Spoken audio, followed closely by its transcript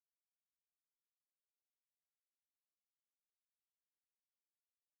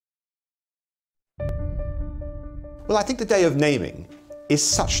Well, I think the day of naming is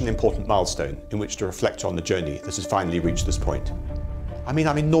such an important milestone in which to reflect on the journey that has finally reached this point. I mean,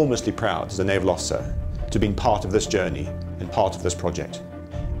 I'm enormously proud as a naval officer to have been part of this journey and part of this project.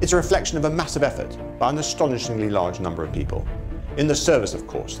 It's a reflection of a massive effort by an astonishingly large number of people. In the service, of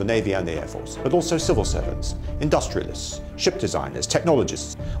course, the Navy and the Air Force, but also civil servants, industrialists, ship designers,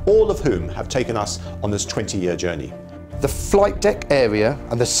 technologists, all of whom have taken us on this 20-year journey. The flight deck area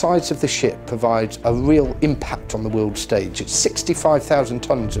and the size of the ship provides a real impact on the world stage. It's 65,000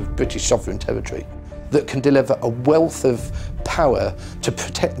 tonnes of British sovereign territory that can deliver a wealth of power to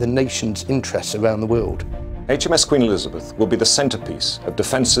protect the nation's interests around the world. HMS Queen Elizabeth will be the centrepiece of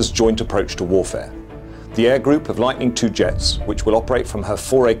Defence's joint approach to warfare. The air group of Lightning II jets, which will operate from her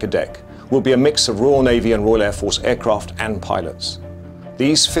 4-acre deck, will be a mix of Royal Navy and Royal Air Force aircraft and pilots.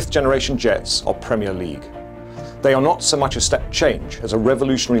 These 5th-generation jets are Premier League. They are not so much a step change as a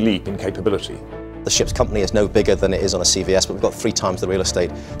revolutionary leap in capability. The ship's company is no bigger than it is on a CVS, but we've got 3 times the real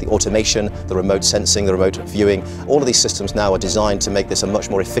estate. The automation, the remote sensing, the remote viewing, all of these systems now are designed to make this a much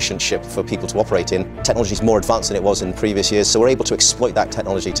more efficient ship for people to operate in. Technology is more advanced than it was in previous years, so we're able to exploit that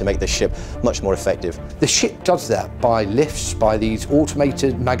technology to make this ship much more effective. The ship does that by lifts, by these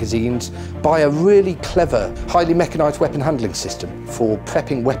automated magazines, by a really clever, highly mechanised weapon handling system for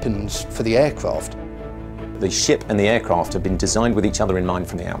prepping weapons for the aircraft. The ship and the aircraft have been designed with each other in mind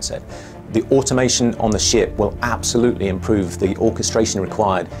from the outset. The automation on the ship will absolutely improve the orchestration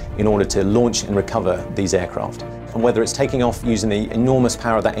required in order to launch and recover these aircraft. And whether it's taking off using the enormous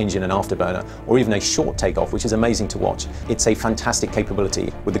power of that engine and afterburner, or even a short takeoff, which is amazing to watch, it's a fantastic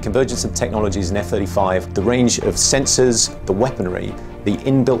capability. With the convergence of technologies in F-35, the range of sensors, the weaponry, the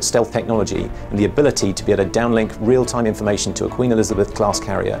inbuilt stealth technology, and the ability to be able to downlink real-time information to a Queen Elizabeth class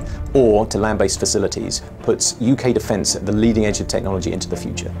carrier or to land-based facilities puts UK defence at the leading edge of technology into the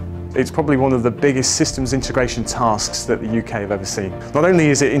future. It's probably one of the biggest systems integration tasks that the UK have ever seen. Not only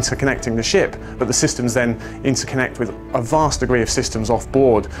is it interconnecting the ship, but the systems then interconnect with a vast degree of systems off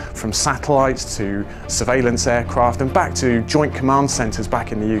board, from satellites to surveillance aircraft and back to joint command centres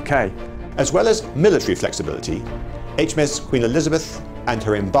back in the UK. As well as military flexibility, HMS Queen Elizabeth and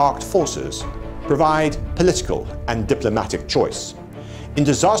her embarked forces provide political and diplomatic choice. In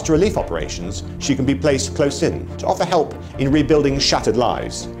disaster relief operations, she can be placed close in to offer help in rebuilding shattered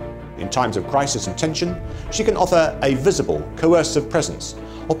lives. In times of crisis and tension, she can offer a visible, coercive presence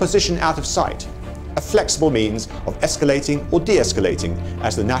or position out of sight, a flexible means of escalating or de-escalating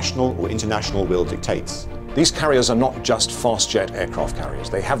as the national or international will dictates. These carriers are not just fast jet aircraft carriers.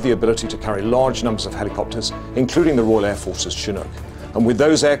 They have the ability to carry large numbers of helicopters, including the Royal Air Force's Chinook. And with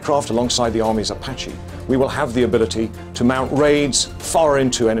those aircraft alongside the Army's Apache, we will have the ability to mount raids far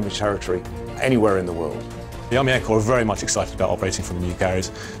into enemy territory anywhere in the world. The Army Air Corps are very much excited about operating from the new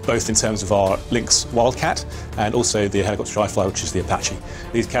carriers, both in terms of our Lynx Wildcat and also the helicopter I fly, which is the Apache.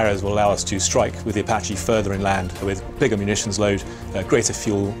 These carriers will allow us to strike with the Apache further inland with bigger munitions load, greater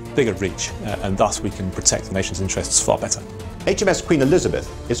fuel, bigger reach, and thus we can protect the nation's interests far better. HMS Queen Elizabeth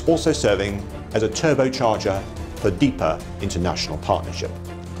is also serving as a turbocharger for deeper international partnership.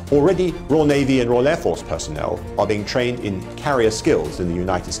 Already, Royal Navy and Royal Air Force personnel are being trained in carrier skills in the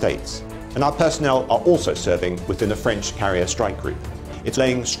United States. And our personnel are also serving within the French Carrier Strike Group. It's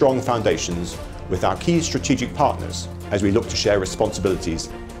laying strong foundations with our key strategic partners as we look to share responsibilities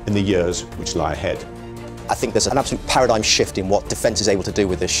in the years which lie ahead. I think there's an absolute paradigm shift in what Defence is able to do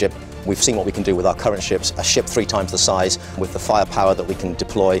with this ship. We've seen what we can do with our current ships, a ship 3 times the size, with the firepower that we can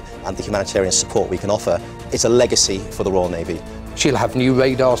deploy and the humanitarian support we can offer. It's a legacy for the Royal Navy. She'll have new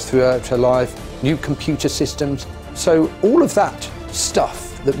radars throughout her life, new computer systems. So all of that stuff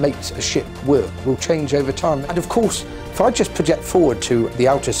that makes a ship work will change over time. And of course, if I just project forward to the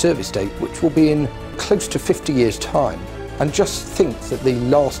outer service date, which will be in close to 50 years' time, and just think that the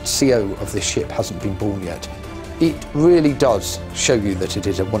last CO of this ship hasn't been born yet, it really does show you that it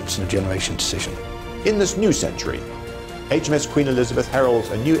is a once-in-a-generation decision. In this new century, HMS Queen Elizabeth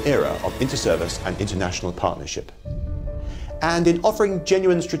heralds a new era of inter-service and international partnership. And in offering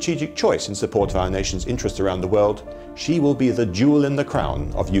genuine strategic choice in support of our nation's interests around the world, she will be the jewel in the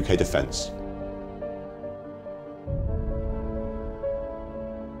crown of UK defence.